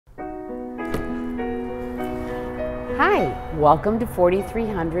Hi, welcome to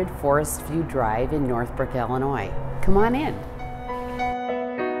 4300 Forest View Drive in Northbrook, Illinois. Come on in.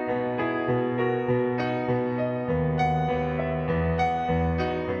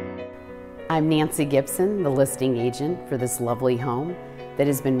 I'm Nancy Gibson, the listing agent for this lovely home that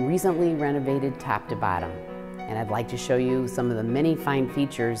has been recently renovated top to bottom. And I'd like to show you some of the many fine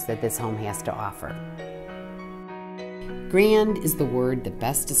features that this home has to offer. Grand is the word that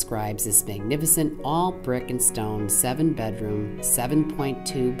best describes this magnificent all brick and stone 7-bedroom,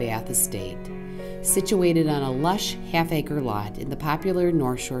 7.2 bath estate, situated on a lush half-acre lot in the popular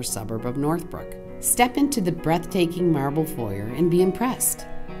North Shore suburb of Northbrook. Step into the breathtaking marble foyer and be impressed.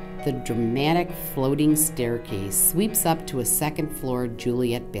 The dramatic floating staircase sweeps up to a second-floor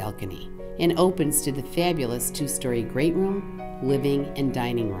Juliet balcony and opens to the fabulous 2-story great room, living, and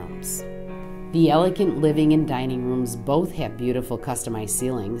dining rooms. The elegant living and dining rooms both have beautiful customized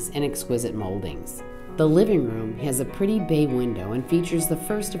ceilings and exquisite moldings. The living room has a pretty bay window and features the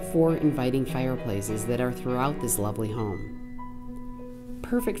first of 4 inviting fireplaces that are throughout this lovely home.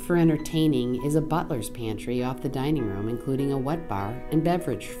 Perfect for entertaining is a butler's pantry off the dining room, including a wet bar and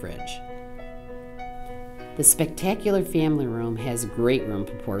beverage fridge. The spectacular family room has great room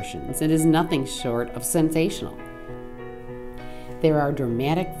proportions and is nothing short of sensational. There are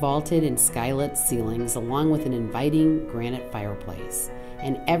dramatic vaulted and skylit ceilings along with an inviting granite fireplace,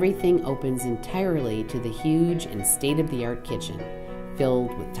 and everything opens entirely to the huge and state-of-the-art kitchen,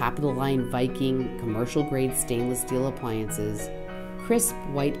 filled with top-of-the-line Viking commercial-grade stainless steel appliances, crisp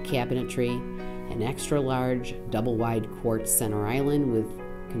white cabinetry, an extra-large double-wide quartz center island with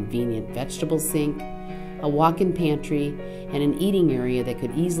convenient vegetable sink, a walk-in pantry, and an eating area that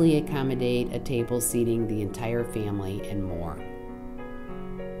could easily accommodate a table seating the entire family and more.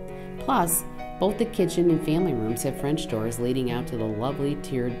 Plus, both the kitchen and family rooms have French doors leading out to the lovely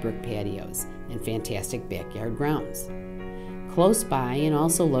tiered brick patios and fantastic backyard grounds. Close by and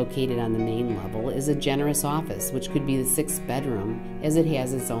also located on the main level is a generous office, which could be the 6th bedroom as it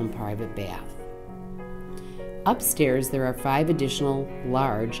has its own private bath. Upstairs there are 5 additional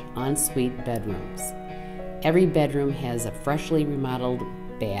large ensuite bedrooms. Every bedroom has a freshly remodeled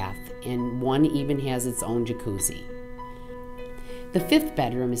bath and one even has its own jacuzzi. The 5th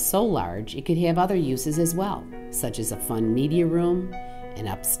bedroom is so large it could have other uses as well, such as a fun media room, an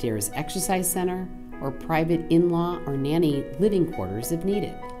upstairs exercise center, or private in-law or nanny living quarters if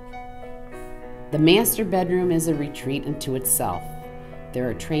needed. The master bedroom is a retreat unto itself. There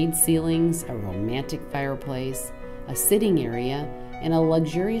are trade ceilings, a romantic fireplace, a sitting area, and a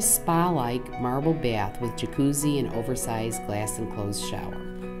luxurious spa-like marble bath with jacuzzi and oversized glass-enclosed shower.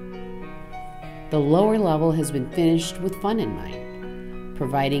 The lower level has been finished with fun in mind.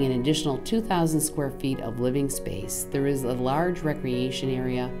 Providing an additional 2,000 square feet of living space, there is a large recreation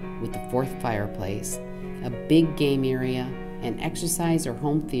area with the 4th fireplace, a big game area, an exercise or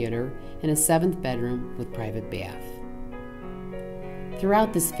home theater, and a 7th bedroom with private bath.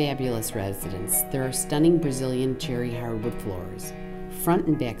 Throughout this fabulous residence, there are stunning Brazilian cherry hardwood floors, front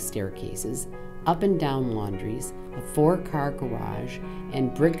and back staircases, up and down laundries, a 4-car garage,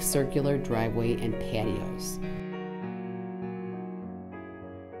 and brick circular driveway and patios.